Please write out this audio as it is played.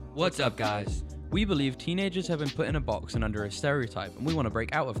What's up, guys? We believe teenagers have been put in a box and under a stereotype, and we want to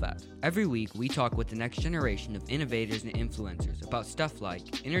break out of that. Every week, we talk with the next generation of innovators and influencers about stuff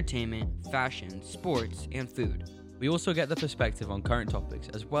like entertainment, fashion, sports, and food. We also get the perspective on current topics,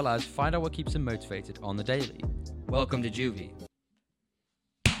 as well as find out what keeps them motivated on the daily. Welcome to JUVY.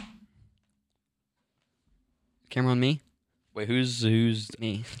 Camera on me? Wait, who's...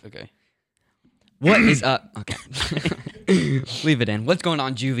 Me. Okay. What is up? Okay. Leave it in. What's going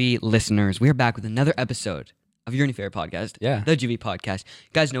on, JUVY listeners? We're back with another episode of your favorite podcast. Yeah. The JUVY podcast.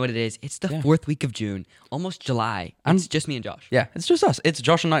 You guys know what it is. It's the fourth week of June, almost July. It's just me and Josh. Yeah, it's just us. It's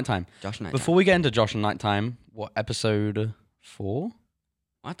Josh and Nighttime. Josh and Nighttime. Before we get into Josh and Nighttime, what, episode 4?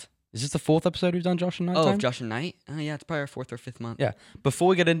 What? Is this the 4th episode we've done Josh and Nighttime? Oh, Josh and Night? Yeah, it's probably our 4th or 5th month. Yeah. Before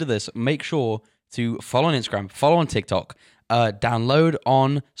we get into this, make sure to follow on Instagram, follow on TikTok, download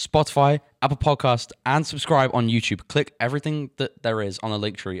on Spotify, Apple Podcast, and subscribe on YouTube. Click everything that there is on the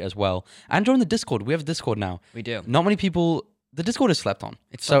link tree as well. And join the Discord. We have a Discord now. We do. Not many people... The Discord is slept on.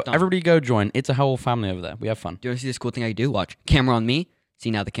 It's slept on. Everybody go join. It's a whole family over there. We have fun. Do you want to see this cool thing I do? Watch. Camera on me.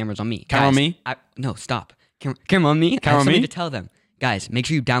 See, now the camera's on me. Camera on me? No, stop. Camera on me. Camera I have on something me? to tell them. Guys, make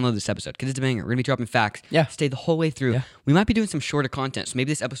sure you download this episode because it's a banger. We're going to be dropping facts. Yeah. Stay the whole way through. Yeah. We might be doing some shorter content. So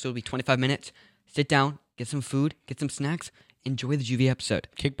maybe this episode will be 25 minutes. Sit down, get some food, get some snacks. Enjoy the JUVY episode.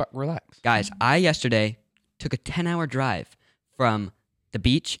 Kick back, relax. Guys, I yesterday took a 10-hour drive from the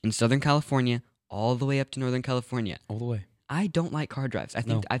beach in Southern California all the way up to Northern California. All the way. I don't like car drives. I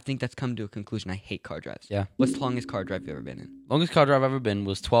think that's come to a conclusion. I hate car drives. Yeah. What's the longest car drive you've ever been in? Longest car drive I've ever been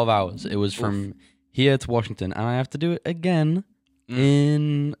was 12 hours. It was from here to Washington, and I have to do it again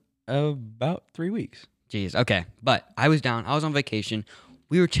in about 3 weeks. Jeez, okay. But I was down. I was on vacation.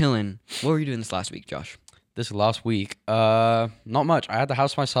 We were chilling. What were you doing this last week, Josh? This last week, not much. I had the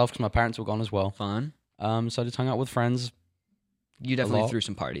house to myself because my parents were gone as well. Fun. So I just hung out with friends. You definitely threw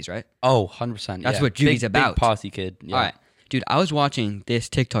some parties, right? Oh, 100%. That's what JUVY's about. Big party kid. Yeah. All right. Dude, I was watching this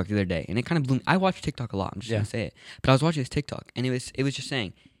TikTok the other day, and it kind of blew me. I watch TikTok a lot. I'm just going to say it. But I was watching this TikTok, and it was just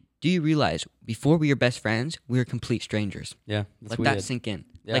saying, do you realize before we were best friends, we were complete strangers? Yeah, that's Let weird. that sink in.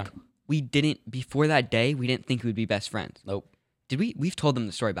 Yeah. Like, before that day, we didn't think we would be best friends. Nope. Did we? We've told them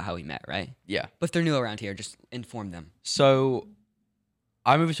the story about how we met, right? Yeah. But if they're new around here, just inform them. So,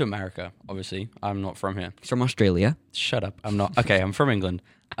 I moved to America, obviously. I'm not from here. He's from Australia. Shut up. I'm not. Okay, I'm from England.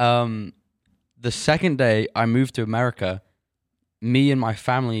 The second day I moved to America, me and my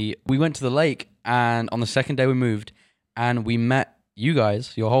family, we went to the lake, and on the second day we moved, and we met you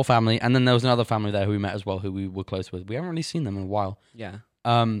guys, your whole family, and then there was another family there who we met as well, who we were close with. We haven't really seen them in a while. Yeah.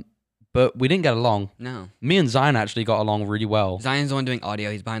 But we didn't get along. No. Me and Zion actually got along really well. Zion's the one doing audio.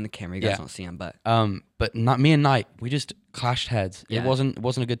 He's behind the camera. You guys don't see him, but But me and Knight, we just clashed heads. Yeah. It wasn't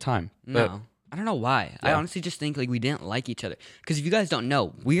a good time. no. I don't know why. Yeah. I honestly just think like we didn't like each other. Because if you guys don't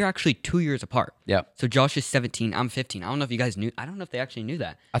know, we are actually 2 years apart. Yeah. So Josh is 17. I'm 15. I don't know if you guys knew. I don't know if they actually knew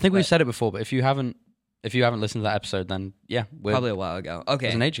that. I think we've said it before, but if you haven't listened to that episode, then yeah, we're Probably a while ago. Okay.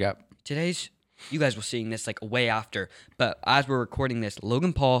 there's an age gap. You guys were seeing this like way after. But as we're recording this,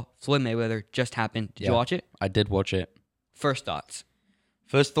 Logan Paul, Floyd Mayweather just happened. Did you watch it? I did watch it. First thoughts.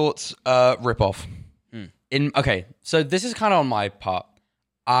 First thoughts, rip off. Okay, so this is kind of on my part.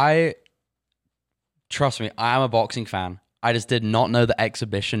 Trust me, I am a boxing fan. I just did not know that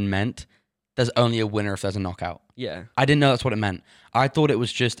exhibition meant there's only a winner if there's a knockout. Yeah. I didn't know that's what it meant. I thought it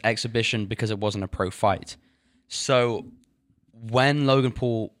was just exhibition because it wasn't a pro fight. So when Logan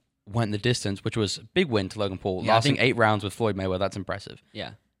Paul went the distance, which was a big win to Logan Paul, lasting 8 rounds with Floyd Mayweather, that's impressive.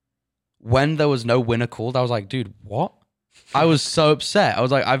 Yeah. When there was no winner called, I was like, dude, what? I was so upset. I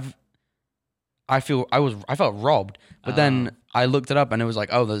was like, I felt robbed. But then I looked it up and it was like,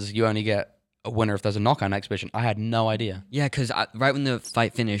 oh, you only get a winner if there's a knockout in exhibition. I had no idea. Yeah, because right when the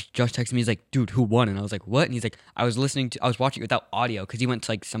fight finished, Josh texted me. He's like, "Dude, who won?" And I was like, "What?" And he's like, "I was watching it without audio because he went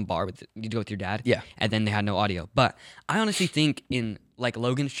to like some bar you go with your dad." Yeah. And then they had no audio. But I honestly think in like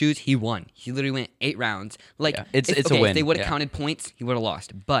Logan's shoes, he won. He literally went 8 rounds. Like it's a win. If they would have counted points, he would have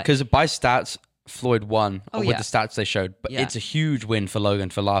lost. But because by stats, Floyd won with yeah. the stats they showed. But it's a huge win for Logan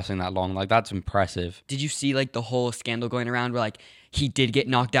for lasting that long. Like that's impressive. Did you see like the whole scandal going around where like he did get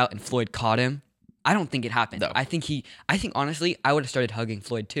knocked out and Floyd caught him? I don't think it happened. No. I think honestly, I would have started hugging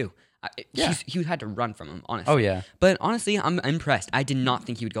Floyd too. He had to run from him, honestly. Oh, yeah. But honestly, I'm impressed. I did not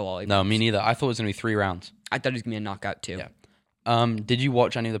think he would go all the way. No, me neither. I thought it was going to be 3 rounds. I thought it was going to be a knockout too. Yeah. Did you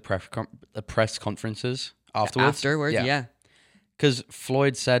watch any of the press conferences afterwards? Afterwards, yeah. Because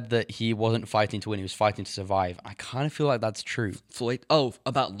Floyd said that he wasn't fighting to win, he was fighting to survive. I kind of feel like that's true. Floyd? Oh,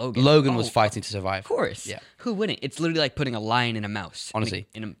 about Logan. Logan was fighting to survive. Of course. Yeah. Who wouldn't? It's literally like putting a lion in a mouse. Honestly.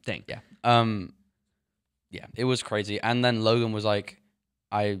 In a thing. Yeah. Yeah, it was crazy. And then Logan was like,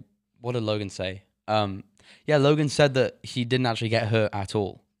 What did Logan say? Yeah, Logan said that he didn't actually get hurt at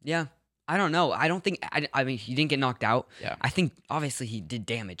all. Yeah. I don't know. I don't think. I mean, he didn't get knocked out. Yeah. I think obviously he did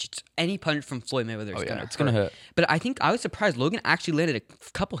damage. Any punch from Floyd Mayweather is it's gonna hurt. But I think I was surprised. Logan actually landed a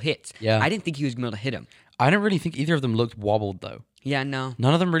couple hits. Yeah. I didn't think he was going to hit him. I don't really think either of them looked wobbled though. Yeah, no.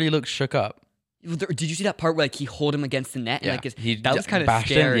 None of them really looked shook up. Did you see that part where like he hold him against the net? Yeah. And, like, That was kind of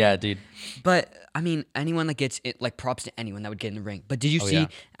bashed scary. him. Yeah, dude. But I mean, anyone that gets it, like props to anyone that would get in the ring. But did you see yeah.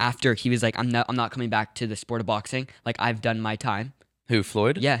 after he was like, I'm not coming back to the sport of boxing. Like I've done my time. Who,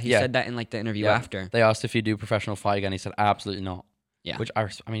 Floyd? Yeah, he said that in like the interview after. They asked if he'd do professional fight again. He said absolutely not. Yeah. Which I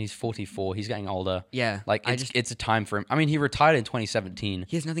mean, he's 44. He's getting older. Yeah. Like it's a time for him. I mean, he retired in 2017.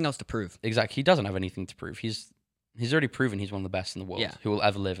 He has nothing else to prove. Exactly. He doesn't have anything to prove. He's already proven he's one of the best in the world who will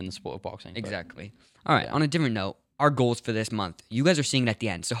ever live in the sport of boxing. Exactly. All right. On a different note, our goals for this month. You guys are seeing it at the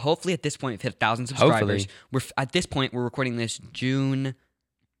end. So hopefully at this point we've hit 1,000 subscribers. Hopefully. At this point we're recording this June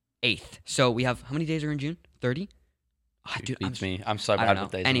 8th. So we have how many days are in June? 30? Oh, dude, beats me. I'm so bad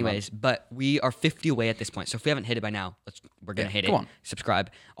with days. Anyways, but we are 50 away at this point. So if we haven't hit it by now, we're gonna hit it. Come on. Subscribe.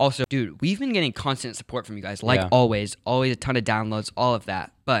 Also, dude, we've been getting constant support from you guys. Like always a ton of downloads, all of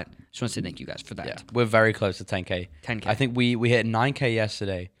that. But just want to say thank you guys for that. Yeah, we're very close to 10K. 10K. I think we hit 9K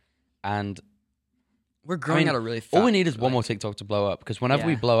yesterday, and we're growing at a really fast. All we need is one more TikTok to blow up. Because whenever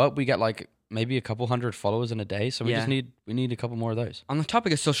we blow up, we get like maybe a couple hundred followers in a day. So we need a couple more of those. On the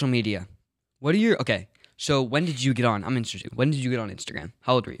topic of social media, okay? So when did you get on? I'm interested. When did you get on Instagram?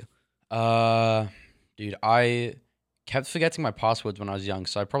 How old were you? Dude, I kept forgetting my passwords when I was young,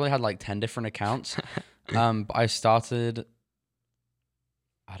 so I probably had like 10 different accounts. But I started,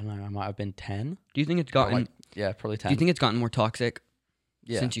 I don't know, I might have been 10. Do you think it's gotten? Probably 10. Do you think it's gotten more toxic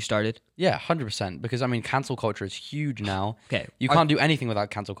since you started? Yeah, 100%. Because I mean, cancel culture is huge now. Okay, you can't do anything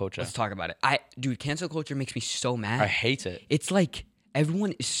without cancel culture. Let's talk about it. Dude, cancel culture makes me so mad. I hate it. It's like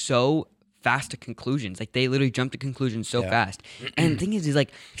everyone is so fast to conclusions. Like they literally jump to conclusions so fast. And the thing is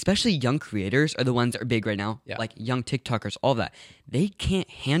like, especially young creators are the ones that are big right now. Yeah. Like young TikTokers, all that. They can't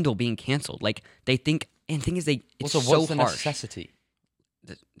handle being canceled. Like they think, and the thing is it's also, so what's the harsh. necessity?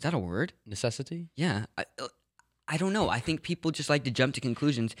 Is that a word? Necessity? Yeah. I don't know. I think people just like to jump to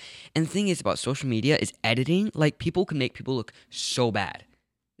conclusions. And the thing is about social media is editing. Like people can make people look so bad.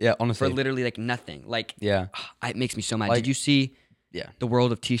 Yeah, honestly. For literally like nothing. Like, it makes me so mad. Like, did you see the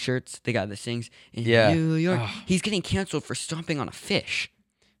world of t-shirts? They got these things in New York. He's getting canceled for stomping on a fish.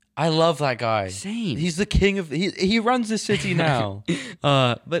 I love that guy. Same. He's the king of he runs the city now.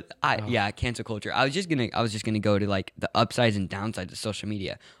 Cancel culture. I was just gonna go to like the upsides and downsides of social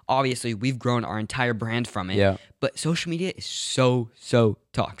media. Obviously, we've grown our entire brand from it. Yeah. But social media is so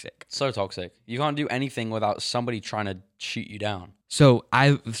toxic. So toxic. You can't do anything without somebody trying to shoot you down. So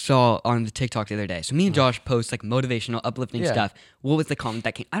I saw on the TikTok the other day. So me and Josh post like motivational, uplifting stuff. What was the comment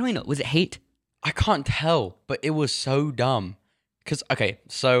that came? I don't even know. Was it hate? I can't tell, but it was so dumb. Because, okay,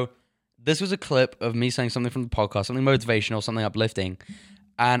 so this was a clip of me saying something from the podcast, something motivational, something uplifting.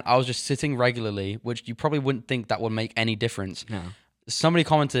 And I was just sitting regularly, which you probably wouldn't think that would make any difference. No. Somebody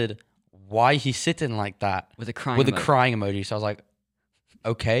commented, why he's sitting like that? With a crying emoji. So I was like,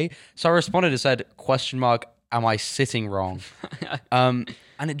 okay. So I responded and said, ? Am I sitting wrong? And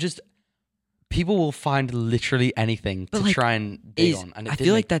it just, people will find literally anything to try and dig on. And I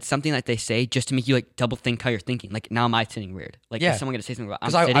feel like that's something that they say just to make you like double think how you're thinking. Like now am I sitting weird? Like is someone gonna say something about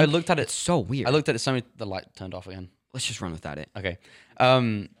I'm sitting? I looked at it. It's so weird. I looked at it. Suddenly the light turned off again. Let's just run without it. Okay.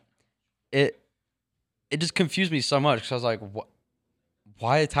 It just confused me so much because I was like,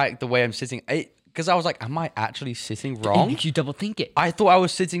 why attack the way I'm sitting? Because I was like, am I actually sitting wrong? It makes you double think it. I thought I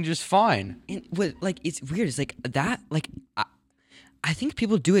was sitting just fine. And it's weird. It's like that. Like I think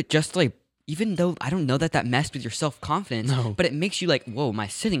people do it just like. Even though I don't know that messed with your self-confidence, but it makes you like, whoa, am I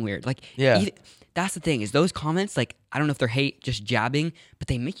sitting weird? Like, that's the thing is those comments, like, I don't know if they're hate, just jabbing, but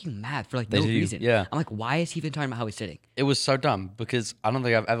they make you mad for like no reason. Yeah. I'm like, why is he even talking about how he's sitting? It was so dumb because I don't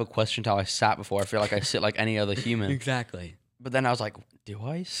think I've ever questioned how I sat before. I feel like I sit like any other human. Exactly. But then I was like, do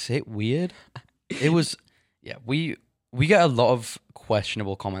I sit weird? It was, we get a lot of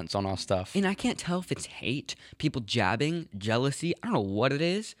questionable comments on our stuff. And I can't tell if it's hate, people jabbing, jealousy. I don't know what it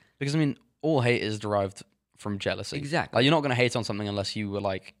is. Because, I mean, all hate is derived from jealousy. Exactly. Like, you're not going to hate on something unless you were,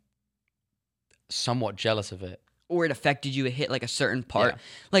 like, somewhat jealous of it. Or it affected you, it hit, like, a certain part. Yeah.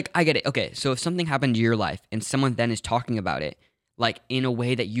 Like, I get it. Okay, so if something happened to your life and someone then is talking about it, like, in a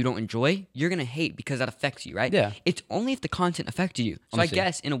way that you don't enjoy, you're going to hate because that affects you, right? Yeah. It's only if the content affected you. So honestly. I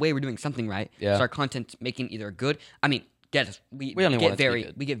guess, in a way, we're doing something right. Yeah. So our content's making either good... I mean... We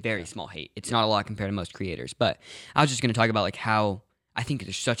get very small hate. It's not a lot compared to most creators. But I was just going to talk about, like, how... I think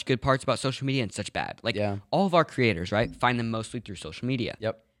there's such good parts about social media and such bad. Like all of our creators, right, find them mostly through social media.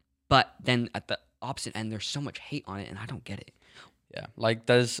 Yep. But then at the opposite end, there's so much hate on it, and I don't get it. Yeah, like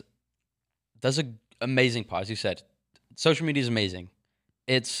there's a amazing part, as you said. Social media is amazing.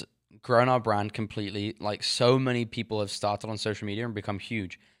 It's grown our brand completely. Like so many people have started on social media and become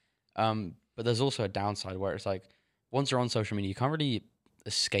huge. But there's also a downside where it's like once you're on social media, you can't really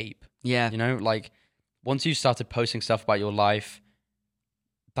escape. Yeah. You know, like once you started posting stuff about your life,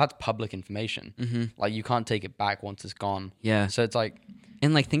 that's public information. Mm-hmm. Like you can't take it back once it's gone. Yeah. So it's like,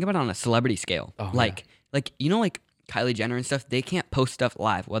 and like think about it on a celebrity scale. Like you know, like Kylie Jenner and stuff, they can't post stuff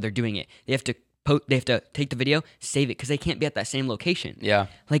live while they're doing it. They have to take the video, save it, because they can't be at that same location. Yeah.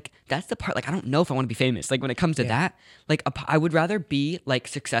 Like that's the part. Like I don't know if I want to be famous. Like when it comes to that, like I would rather be like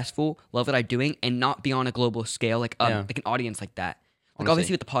successful, love what I'm doing, and not be on a global scale, like like an audience like that. Like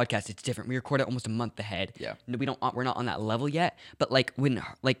obviously with the podcast, it's different. We record it almost a month ahead. Yeah. We're not on that level yet. But like when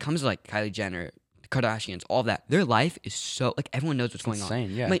like comes to like Kylie Jenner, the Kardashians, all of that, their life is so like everyone knows what's going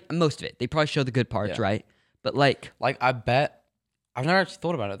on. Yeah. Like, most of it. They probably show the good parts, right? But like I bet I've never actually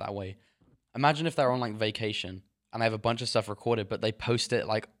thought about it that way. Imagine if they're on like vacation and they have a bunch of stuff recorded, but they post it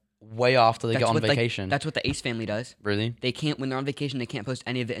like way after they get on vacation. That's what the Ace family does. Really? They can't, when they're on vacation, they can't post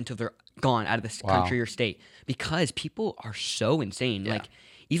any of it until they're gone out of this country or state, because people are so insane. Like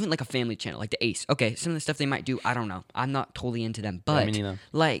even like a family channel, like the Ace. Okay, some of the stuff they might do, I don't know. I'm not totally into them, but me neither.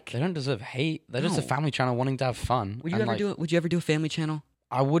 Like they don't deserve hate. They're just a family channel wanting to have fun. Would you ever do a family channel?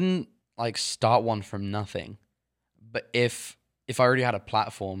 I wouldn't like start one from nothing, but if I already had a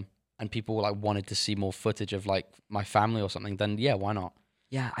platform and people like wanted to see more footage of like my family or something, then yeah, why not?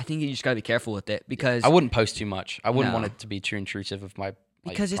 Yeah, I think you just gotta be careful with it, because I wouldn't post too much. I wouldn't want it to be too intrusive of my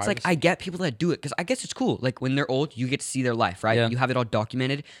because it's like I get people that do it because I guess it's cool. Like when they're old, you get to see their life, right? Yeah. You have it all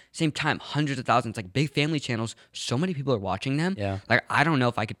documented. Same time, hundreds of thousands, like big family channels. So many people are watching them. Yeah. Like I don't know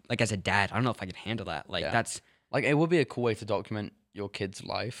if I could, like as a dad, I don't know if I could handle that. Like that's like it would be a cool way to document your kid's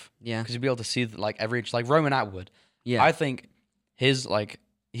life. Yeah. Because you'd be able to see like like Roman Atwood. Yeah. I think he's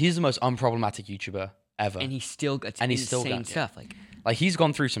the most unproblematic YouTuber ever, and he's still got insane stuff. Like he's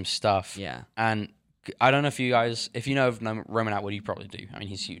gone through some stuff. Yeah. And I don't know if you guys, if you know of Roman Atwood, you probably do. I mean,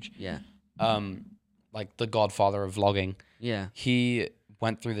 he's huge. Yeah. Like the godfather of vlogging. Yeah. He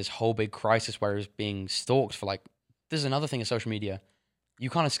went through this whole big crisis where he was being stalked for like, this is another thing of social media. You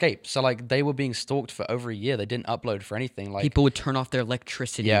can't escape. So like they were being stalked for over a year. They didn't upload for anything. Like people would turn off their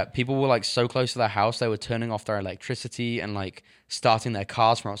electricity. Yeah, people were like so close to their house, they were turning off their electricity and like starting their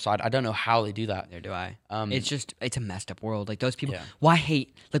cars from outside. I don't know how they do that. Neither do I. It's a messed up world. Like those people. Yeah. Why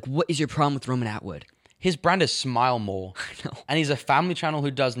hate? Like what is your problem with Roman Atwood? His brand is Smile More. I know. And he's a family channel who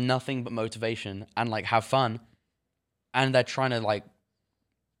does nothing but motivation and like have fun. And they're trying to like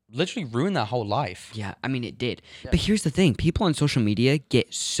literally ruin their whole life. Yeah, I mean, it did. Yeah. But here's the thing. People on social media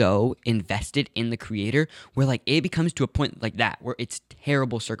get so invested in the creator where, like, it becomes to a point like that where it's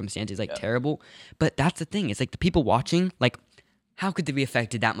terrible circumstances, like, terrible. But that's the thing. It's, like, the people watching, like, how could they be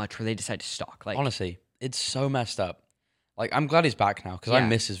affected that much where they decide to stalk? Like, honestly, it's so messed up. Like, I'm glad he's back now because I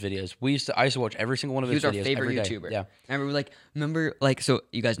miss his videos. I used to watch every single one of his videos. He was our favorite every day. YouTuber. Yeah. Remember, so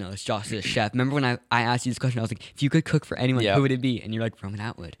you guys know this, Josh is a chef. Remember when I asked you this question? I was like, if you could cook for anyone, who would it be? And you're like, Roman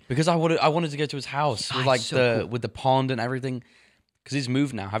Atwood. Because I wanted to go to his house with like with the pond and everything. Because he's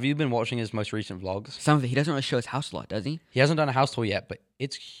moved now. Have you been watching his most recent vlogs? Some of it. He doesn't really show his house a lot, does he? He hasn't done a house tour yet, but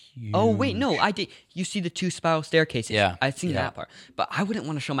it's huge. Oh, wait, no, I did. You see the 2 spiral staircases. Yeah. I've seen that part. But I wouldn't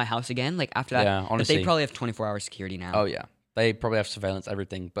want to show my house again, like, after that. Yeah, honestly. But they probably have 24-hour security now. Oh, yeah. They probably have surveillance,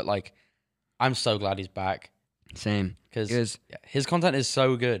 everything. But, like, I'm so glad he's back. Same. Because his content is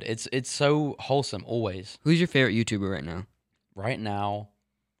so good. It's so wholesome, always. Who's your favorite YouTuber right now? Right now?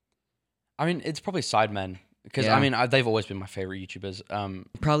 I mean, it's probably Sidemen. Because, I mean, they've always been my favorite YouTubers.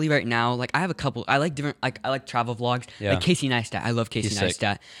 Probably right now, like, I have a couple. I like different, like, I like travel vlogs. Yeah. Like Casey Neistat. I love Casey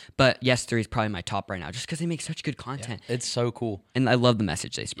Neistat. But Yes3 is probably my top right now just because they make such good content. Yeah. It's so cool. And I love the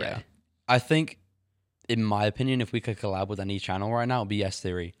message they spread. Yeah. I think, in my opinion, if we could collab with any channel right now, it'd be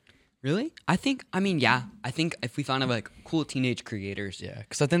Yes3. Really? I think if we found like cool teenage creators. Yeah,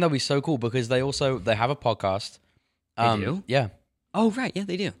 because I think that'd be so cool because they have a podcast. They do? Yeah. Oh, right. Yeah,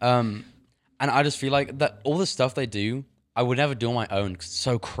 they do. And I just feel like that all the stuff they do, I would never do on my own because it's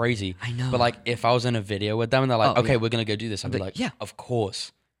so crazy. I know. But like, if I was in a video with them and they're like, okay, we're going to go do this, I'd be like, yeah, of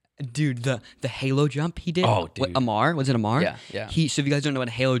course. Dude, the Halo jump he did. Oh, dude. What, Amar? Was it Amar? Yeah, yeah. So if you guys don't know what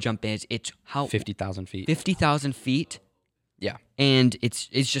a Halo jump is, it's how 50,000 feet. 50,000 feet. Yeah. And it's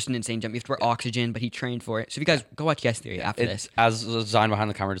just an insane jump. You have to wear oxygen, but he trained for it. So if you guys go watch Yes Theory after this. As Zion behind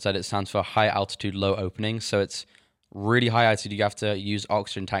the camera said, it stands for high altitude, low opening. So it's really high altitude. You have to use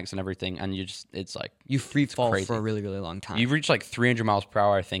oxygen tanks and everything, and it's like you free fall crazy. for a really, really long time. You reach like 300 miles per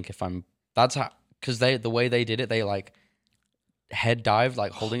hour, I think. That's how, because the way they did it, they like head dive,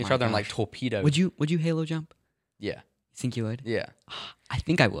 like holding each other and like torpedo. Would you halo jump? Yeah. You think you would? Yeah. I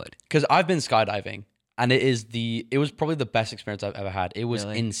think I would. Because I've been skydiving, and it was probably the best experience I've ever had. It was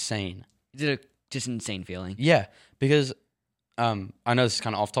insane. Is it just an insane feeling? Yeah, because I know this is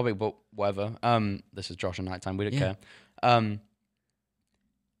kind of off topic, but whatever. This is Josh at nighttime. We don't care.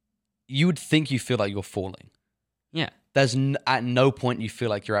 You would think you feel like you're falling. Yeah. There's at no point you feel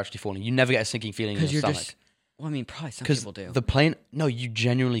like you're actually falling. You never get a sinking feeling in your stomach. Well, I mean, probably some people do. The plane, no, you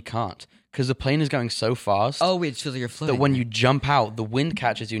genuinely can't. Because the plane is going so fast. Oh, it feels like you're floating. That when you jump out, the wind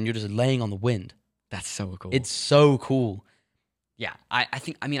catches you and you're just laying on the wind. That's so cool. It's so cool. Yeah, I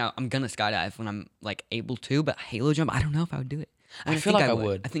think, I'm going to skydive when I'm like able to, but halo jump, I don't know if I would do it. I feel like I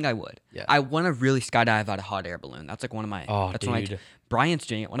would. I think I would. Yeah. I want to really skydive out a hot air balloon. That's like one of my. Oh, that's dude. Brian's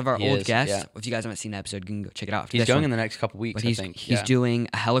doing it. One of our old guests. Yeah. If you guys haven't seen the episode, you can go check it out. He's going in the next couple of weeks, I think. He's doing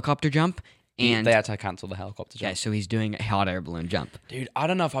a helicopter jump. And they had to cancel the helicopter jump. Yeah, so he's doing a hot air balloon jump. Dude, I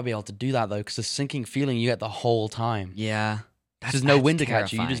don't know if I'll be able to do that, though, because the sinking feeling you get the whole time. Yeah. There's no wind to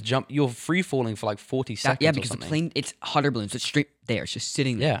catch you. You just jump. You're free falling for like 40 seconds. Yeah, because the plane, it's hot air balloons. So it's straight there. It's just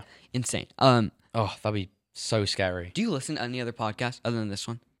sitting there. Yeah. Insane. Oh, that'd be so scary. Do you listen to any other podcasts other than this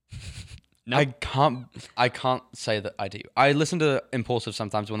one? No. I can't say that I do. I listen to Impulsive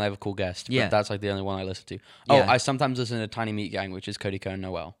sometimes when they have a cool guest. But that's like the only one I listen to. Oh, I sometimes listen to Tiny Meat Gang, which is Cody Cohn and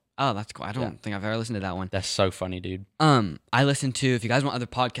Noel. Oh, that's cool. I don't think I've ever listened to that one. That's so funny, dude. I listen to, if you guys want other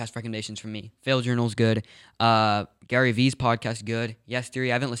podcast recommendations from me, Fail Journal's good. Gary V's podcast is good. Yes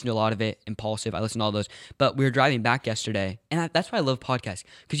Theory, I haven't listened to a lot of it. Impulsive, I listened to all those. But we were driving back yesterday, and that's why I love podcasts,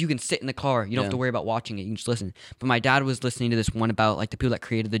 because you can sit in the car. You don't have to worry about watching it. You can just listen. But my dad was listening to this one about like the people that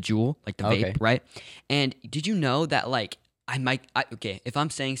created the Juul, like the vape, right? And did you know that like if I'm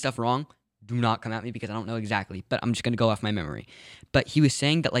saying stuff wrong, do not come at me because I don't know exactly, but I'm just going to go off my memory. But he was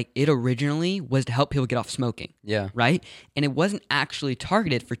saying that like it originally was to help people get off smoking. Yeah. Right? And it wasn't actually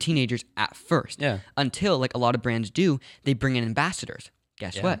targeted for teenagers at first. Yeah. Until like a lot of brands do, they bring in ambassadors.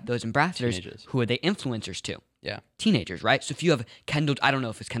 Guess what? Those ambassadors, who are they influencers to? Yeah. Teenagers, right? So if you have Kendall, I don't know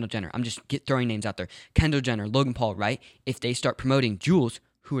if it's Kendall Jenner. I'm just throwing names out there. Kendall Jenner, Logan Paul, right? If they start promoting Juuls,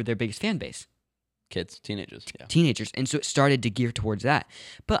 who are their biggest fan base? Kids, teenagers, yeah. Teenagers. And so it started to gear towards that.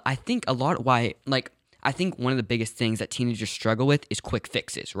 But I think I think one of the biggest things that teenagers struggle with is quick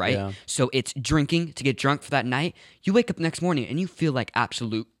fixes, right? Yeah. So it's drinking to get drunk for that night. You wake up the next morning and you feel like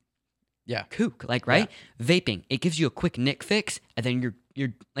absolute kook, like, right? Yeah. Vaping, it gives you a quick nick fix, and then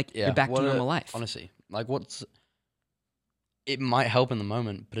you're back to normal life. Honestly, like it might help in the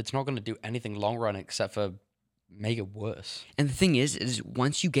moment, but it's not going to do anything long run except for make it worse. And the thing is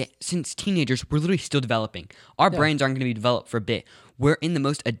once you since teenagers, we're literally still developing. Our brains aren't going to be developed for a bit. We're in the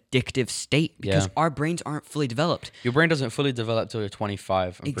most addictive state because our brains aren't fully developed. Your brain doesn't fully develop till you're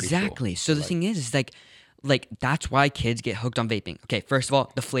 25. Exactly. So the thing is like that's why kids get hooked on vaping. Okay, first of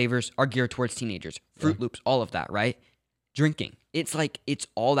all, the flavors are geared towards teenagers. Fruit Loops, all of that, right? Drinking. It's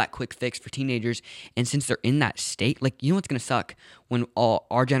all that quick fix for teenagers. And since they're in that state, like, you know what's going to suck? When all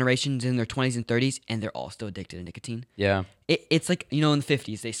our generation's in their 20s and 30s and they're all still addicted to nicotine. Yeah. It's like, in the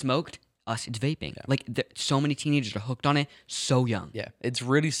 50s, they smoked. Us, it's vaping. Yeah. Like, so many teenagers are hooked on it so young. Yeah. It's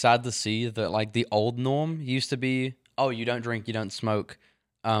really sad to see that, like, the old norm used to be, oh, you don't drink, you don't smoke.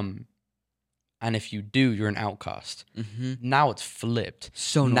 And if you do, you're an outcast. Mm-hmm. Now it's flipped.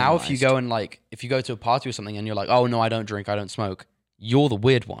 So now if you go to a party or something and you're like, oh no, I don't drink, I don't smoke, you're the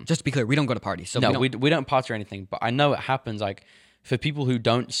weird one. Just to be clear, we don't go to parties. So no, we don't party or anything. But I know it happens. Like, for people who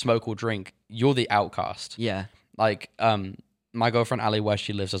don't smoke or drink, you're the outcast. Yeah. Like, my girlfriend Ali, where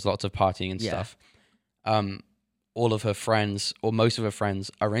she lives, does lots of partying and stuff. All of her friends, or most of her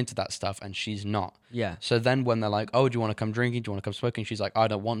friends, are into that stuff, and she's not. Yeah. So then when they're like, oh, do you want to come drinking? Do you want to come smoking? She's like, I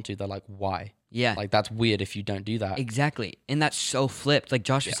don't want to. They're like, why? Yeah. Like, that's weird if you don't do that. Exactly. And that's so flipped. Like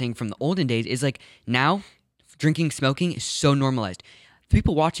Josh was saying from the olden days, is like, now drinking, smoking is so normalized.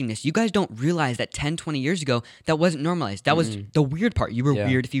 People watching this, you guys don't realize that 10, 20 years ago, that wasn't normalized. That was the weird part. You were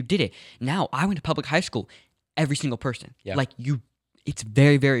weird if you did it. Now, I went to public high school. Every single person. Yeah. Like, it's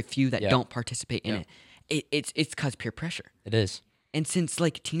very, very few that don't participate in it. It's because peer pressure. It is. And since,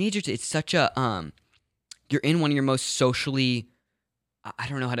 like, teenagers, it's such a, you're in one of your most socially, I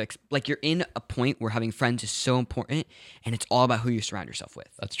don't know how to, like, you're in a point where having friends is so important, and it's all about who you surround yourself with.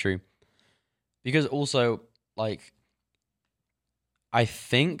 That's true. Because also, like,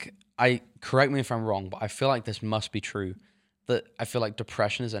 correct me if I'm wrong, but I feel like this must be true, that I feel like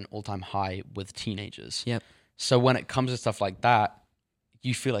depression is at an all-time high with teenagers. Yep. So when it comes to stuff like that,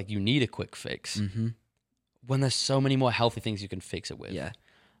 you feel like you need a quick fix. Mm-hmm. when there's so many more healthy things you can fix it with. Yeah.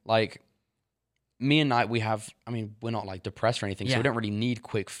 Like, me and I, we're not like depressed or anything, so Yeah. we don't really need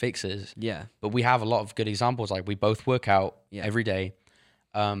quick fixes. Yeah. But we have a lot of good examples. Like, we both work out every day.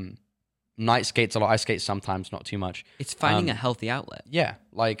 Night skates a lot. I skate sometimes, not too much. It's finding a healthy outlet. Yeah.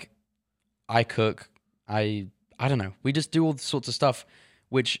 Like, I cook. I don't know. We just do all sorts of stuff,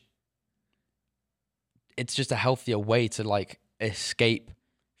 which it's just a healthier way to like escape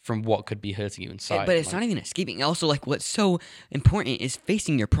from what could be hurting you inside. But it's not even escaping. Also, like, what's so important is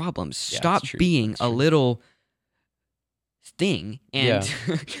facing your problems. Stop being a little thing and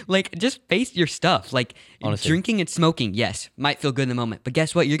like, just face your stuff. Like, honestly, drinking and smoking, yes, might feel good in the moment, but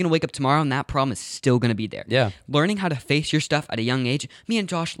guess what? You're gonna wake up tomorrow and that problem is still gonna be there. Yeah. Learning how to face your stuff at a young age. Me and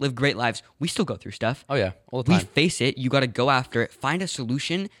Josh live great lives. We still go through stuff. Oh yeah, all the time. We face it. You got to go after it. Find a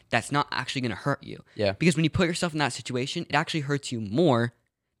solution that's not actually gonna hurt you. Yeah. Because when you put yourself in that situation, it actually hurts you more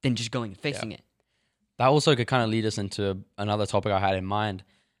than just going and facing it. That also could kind of lead us into another topic I had in mind.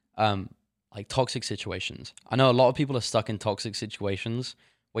 Like toxic situations. I know a lot of people are stuck in toxic situations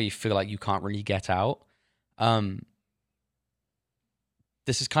where you feel like you can't really get out.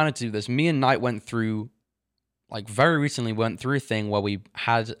 This is kind of to do this. Me and Knight very recently went through a thing where we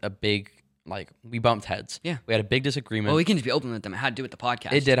had a big, we bumped heads. Yeah. We had a big disagreement. Well, we can just be open with them. It had to do with the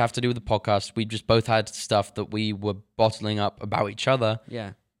podcast. It did have to do with the podcast. We just both had stuff that we were bottling up about each other.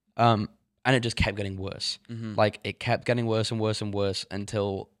 Yeah. And it just kept getting worse. Mm-hmm. Like, it kept getting worse and worse and worse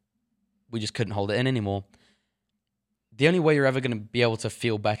until we just couldn't hold it in anymore. The only way you're ever going to be able to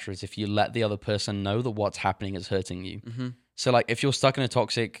feel better is if you let the other person know that what's happening is hurting you. Mm-hmm. So, like, if you're stuck in a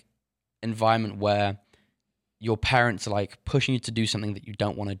toxic environment where your parents are, like, pushing you to do something that you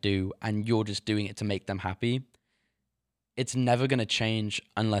don't want to do and you're just doing it to make them happy, it's never going to change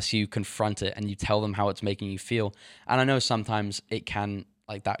unless you confront it and you tell them how it's making you feel. And I know sometimes it can,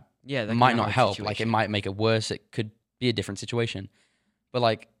 like, that might not help. Like, it might make it worse. It could be a different situation. But,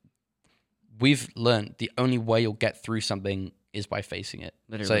 like, we've learned the only way you'll get through something is by facing it.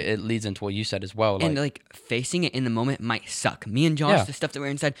 Literally. So it leads into what you said as well. And facing it in the moment might suck. Me and Josh, the stuff that we're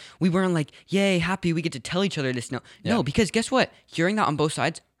inside, we weren't like, yay, happy we get to tell each other this. No, because guess what? Hearing that on both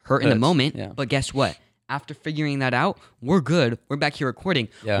sides hurt in the moment. Yeah. But guess what? After figuring that out, we're good. We're back here recording.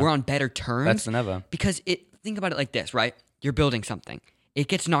 Yeah. We're on better terms. That's than ever. Because think about it like this, right? You're building something. It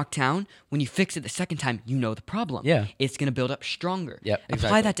gets knocked down. When you fix it the second time, you know the problem. Yeah. It's going to build up stronger. Yep, exactly.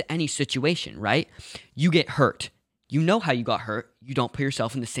 Apply that to any situation, right? You get hurt. You know how you got hurt. You don't put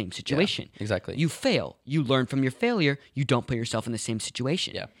yourself in the same situation. Yeah, exactly. You fail. You learn from your failure. You don't put yourself in the same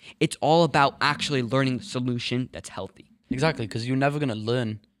situation. Yeah. It's all about actually learning the solution that's healthy. Exactly, because you're never going to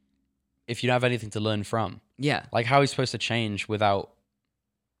learn if you don't have anything to learn from. Yeah. Like, how are you supposed to change without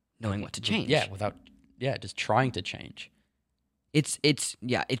knowing what to change? Yeah, just trying to change. It's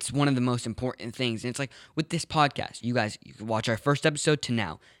one of the most important things. And it's like with this podcast, you can watch our first episode to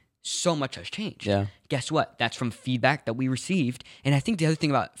now. So much has changed. Yeah. Guess what? That's from feedback that we received. And I think the other thing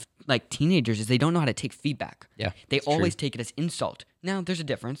about like teenagers is they don't know how to take feedback. Yeah. They always take it as insult. Now, there's a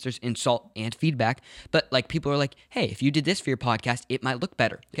difference. There's insult and feedback. But like people are like, hey, if you did this for your podcast, it might look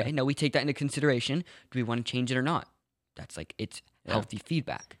better. Okay. Yeah. No, we take that into consideration. Do we want to change it or not? That's like, it's healthy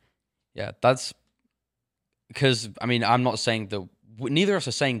feedback. Yeah. That's because, I mean, I'm not saying that neither of us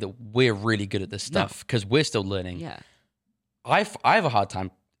are saying that we're really good at this stuff because we're still learning. Yeah. I have a hard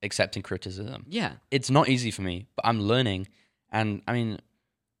time accepting criticism. Yeah. It's not easy for me, but I'm learning. And I mean,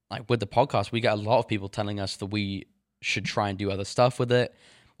 like with the podcast, we get a lot of people telling us that we should try and do other stuff with it.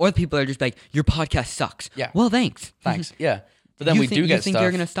 Or the people are just like, your podcast sucks. Yeah. Well, thanks. Thanks. Yeah. But then you think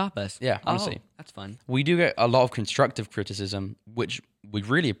they're going to stop us? Yeah, honestly. Oh, that's fun. We do get a lot of constructive criticism, which we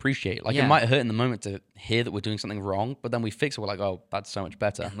really appreciate. Like, it might hurt in the moment to hear that we're doing something wrong, but then we fix it. We're like, oh, that's so much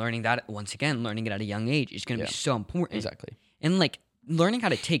better. And learning that, once again, learning it at a young age is going to be so important. Exactly. And, like, learning how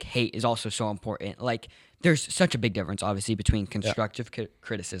to take hate is also so important. Like, there's such a big difference, obviously, between constructive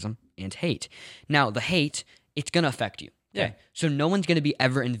criticism and hate. Now, the hate, it's going to affect you. Okay? Yeah. So no one's going to be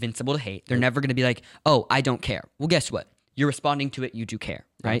ever invincible to hate. They're never going to be like, oh, I don't care. Well, guess what? You're responding to it. You do care,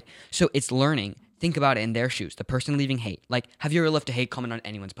 right? So it's learning. Think about it in their shoes. The person leaving hate. Like, have you ever left a hate comment on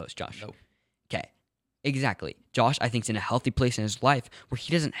anyone's post, Josh? No. Okay. Exactly. Josh, I think, is in a healthy place in his life where he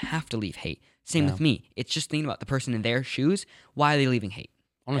doesn't have to leave hate. Same with me. It's just thinking about the person in their shoes. Why are they leaving hate?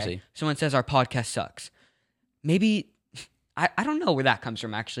 Honestly. Okay? Someone says our podcast sucks. Maybe, I don't know where that comes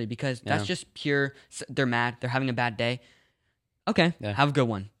from, actually, because that's just pure, they're mad. They're having a bad day. Okay. Yeah. Have a good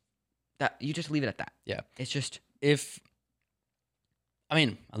one. You just leave it at that. Yeah. It's just.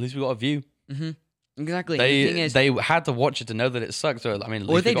 At least we got a view. Mm-hmm. Exactly. The thing is, they had to watch it to know that it sucked. So I mean, at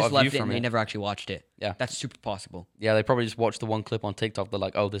or least they got just a view left it from and it. they never actually watched it. Yeah, that's super possible. Yeah, they probably just watched the one clip on TikTok. They're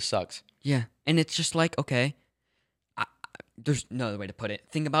like, "Oh, this sucks." Yeah, and it's just like, okay, there's no other way to put it.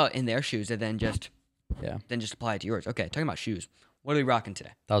 Think about in their shoes and then just apply it to yours. Okay, talking about shoes. What are we rocking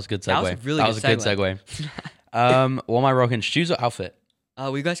today? That was a good segue. That was a really good segue. What am I rocking? Shoes or outfit?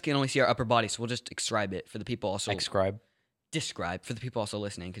 Well, you guys can only see our upper body, so we'll just describe it for the people also. Describe for the people also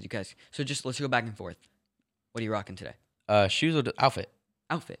listening, because you guys. So just let's go back and forth. What are you rocking today? Shoes or outfit?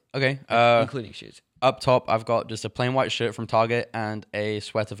 Outfit. Okay. Including shoes. Up top, I've got just a plain white shirt from Target and a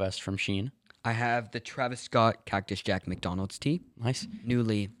sweater vest from Shein. I have the Travis Scott Cactus Jack McDonald's tee. Nice.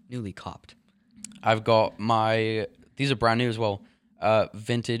 Newly copped. I've got these are brand new as well.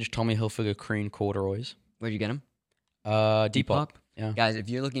 Vintage Tommy Hilfiger cream corduroys. Where'd you get them? Depop. Yeah. Guys, if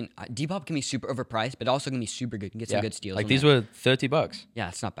you're looking, Depop can be super overpriced, but also can be super good. You can get some good steals. Like these were $30. Yeah,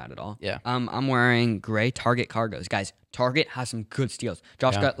 it's not bad at all. Yeah. I'm wearing gray Target cargos. Guys, Target has some good steals.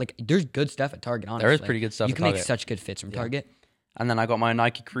 Josh got there's good stuff at Target, honestly. There is pretty good stuff You at can Target. make such good fits from Target. And then I got my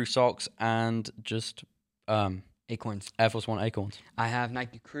Nike Crew socks and just Acorns. Air Force One Acorns. I have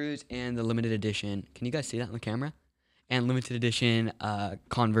Nike Crews and the limited edition. Can you guys see that on the camera? And limited edition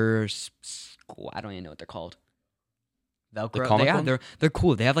Converse. I don't even know what they're called. Velcro. They're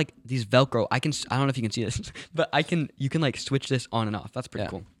cool. They have like these Velcro. I don't know if you can see this, but you can like switch this on and off. That's pretty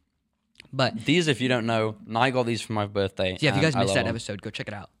cool. But these, if you don't know, I got these for my birthday. Yeah, if you guys missed that episode, go check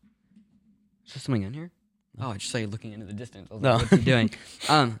it out. Is there something in here? Oh, I just saw you looking into the distance. I was like, what's he doing?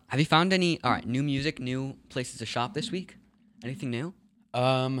 Have you found any new music, new places to shop this week? Anything new?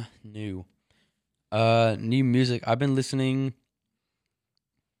 New music. I've been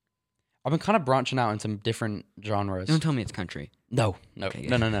kind of branching out into different genres. Don't tell me it's country. No. Okay,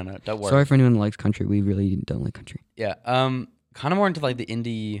 No. Don't worry. Sorry for anyone who likes country. We really don't like country. Yeah. Kind of more into like the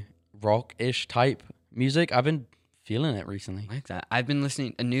indie rock-ish type music. I've been feeling it recently. I like that. I've been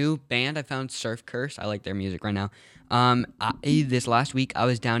listening a new band I found, Surf Curse. I like their music right now. This last week I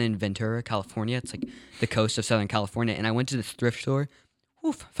was down in Ventura, California. It's like the coast of Southern California, and I went to this thrift store.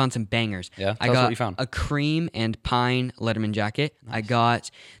 Found some bangers. Yeah, I got what you found. A cream and pine Letterman jacket. Nice. I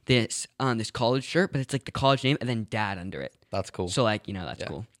got this college shirt, but it's like the college name and then dad under it. That's cool. So like, that's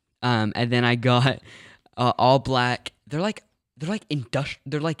cool. And then I got all black. They're like industrial.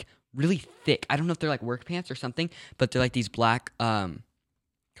 They're like really thick. I don't know if they're like work pants or something, but they're like these black cargos.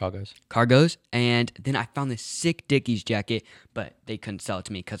 And then I found this sick Dickies jacket, but they couldn't sell it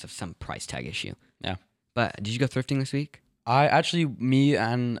to me because of some price tag issue. Yeah. But did you go thrifting this week? Me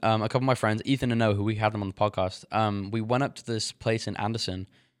and a couple of my friends, Ethan and Noah, who we had them on the podcast, we went up to this place in Anderson,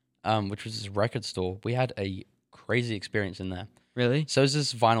 which was this record store. We had a crazy experience in there. Really? So it's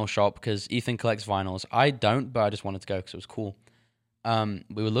this vinyl shop because Ethan collects vinyls. I don't, but I just wanted to go because it was cool.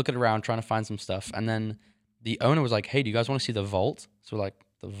 We were looking around trying to find some stuff, and then the owner was like, "Hey, do you guys want to see the vault?" So we're like,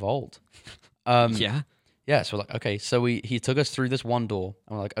 "The vault?" Yeah. Yeah, so we're like, okay. So he took us through this one door,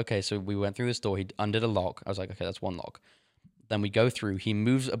 and we're like, okay. So we went through this door. He undid a lock. I was like, okay, that's one lock. Then we go through. He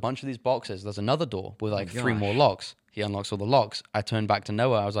moves a bunch of these boxes. There's another door with like 3 more locks. He unlocks all the locks. I turned back to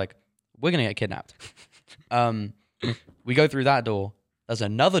Noah. I was like, we're gonna get kidnapped. We go through that door. There's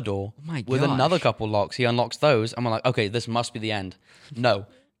another door with another couple locks. He unlocks those, and we're like, okay, this must be the end. No,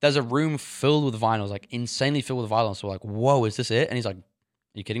 there's a room filled with vinyls, like insanely filled with vinyls. So we're like, whoa, is this it? And he's like, are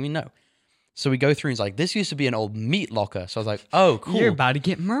you kidding me? No. So we go through, and he's like, this used to be an old meat locker. So I was like, oh, cool. You're about to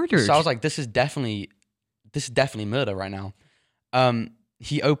get murdered. So I was like, this is definitely murder right now.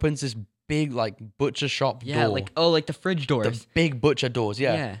 He opens this big like butcher shop door. Yeah, like the fridge doors. The big butcher doors,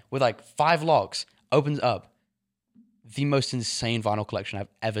 yeah. With like 5 locks. Opens up. The most insane vinyl collection I've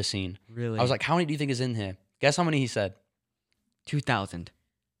ever seen. Really? I was like, how many do you think is in here? Guess how many he said? 2,000.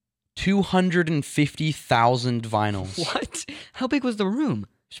 250,000 vinyls. What? How big was the room?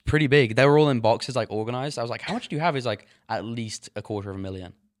 It's pretty big. They were all in boxes, like organized. I was like, how much do you have? He's like, at least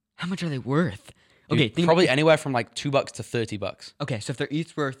 $250,000. How much are they worth? Dude, Okay, probably anywhere from like $2 to $30. Okay, so if they're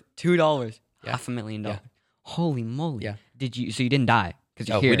each worth $2, $500,000. Yeah. Holy moly! Yeah. So you didn't die because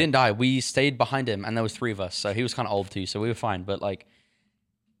you're here? We didn't die. We stayed behind him, and there was 3 of us. So he was kind of old too, so we were fine. But like,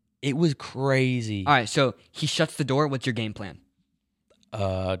 it was crazy. All right, so he shuts the door. What's your game plan?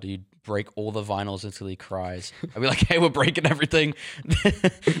 Dude, break all the vinyls until he cries. I'd be like, hey, we're breaking everything.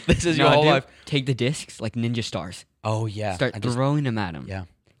 This is your whole life. Take the discs like ninja stars. Oh yeah. Start throwing them at him. Yeah.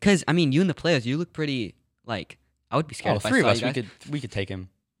 Because I mean, you and the players, you look pretty like. I would be scared. If 3 I of saw us, you guys. we could take him.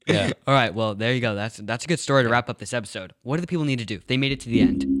 Yeah. All right. Well, there you go. That's a good story to wrap up this episode. What do the people need to do if they made it to the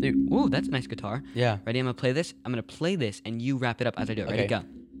end? Ooh, that's a nice guitar. Yeah. Ready? I'm gonna play this. I'm gonna play this, and you wrap it up as I do it. Ready? Go.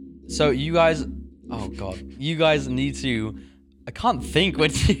 So you guys, oh god, you guys need to I can't think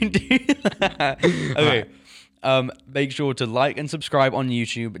when you do that. Okay. Make sure to like and subscribe on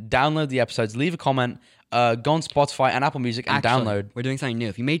YouTube. Download the episodes. Leave a comment. Go on Spotify and Apple Music and download. We're doing something new.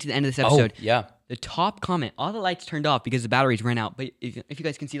 If you made it to the end of this episode, yeah. The top comment, all the lights turned off because the batteries ran out. But if you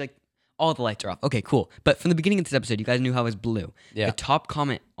guys can see, like, all the lights are off. Okay, cool. But from the beginning of this episode, you guys knew how it was blue. Yeah. The top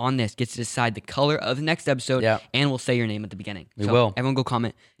comment on this gets to decide the color of the next episode, and we'll say your name at the beginning. We will. Everyone go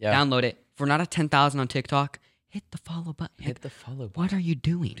comment. Yeah. Download it. If we're not at 10,000 on TikTok, hit the follow button. Hit the follow button. What are you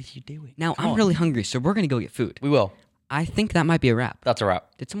doing? What are you doing? Now, I'm really hungry, so we're going to go get food. We will. I think that might be a wrap. That's a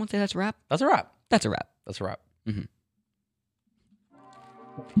wrap. Did someone say that's a wrap? That's a wrap. That's a wrap. That's a wrap.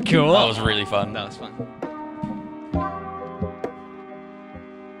 Cool. That was really fun. That was fun.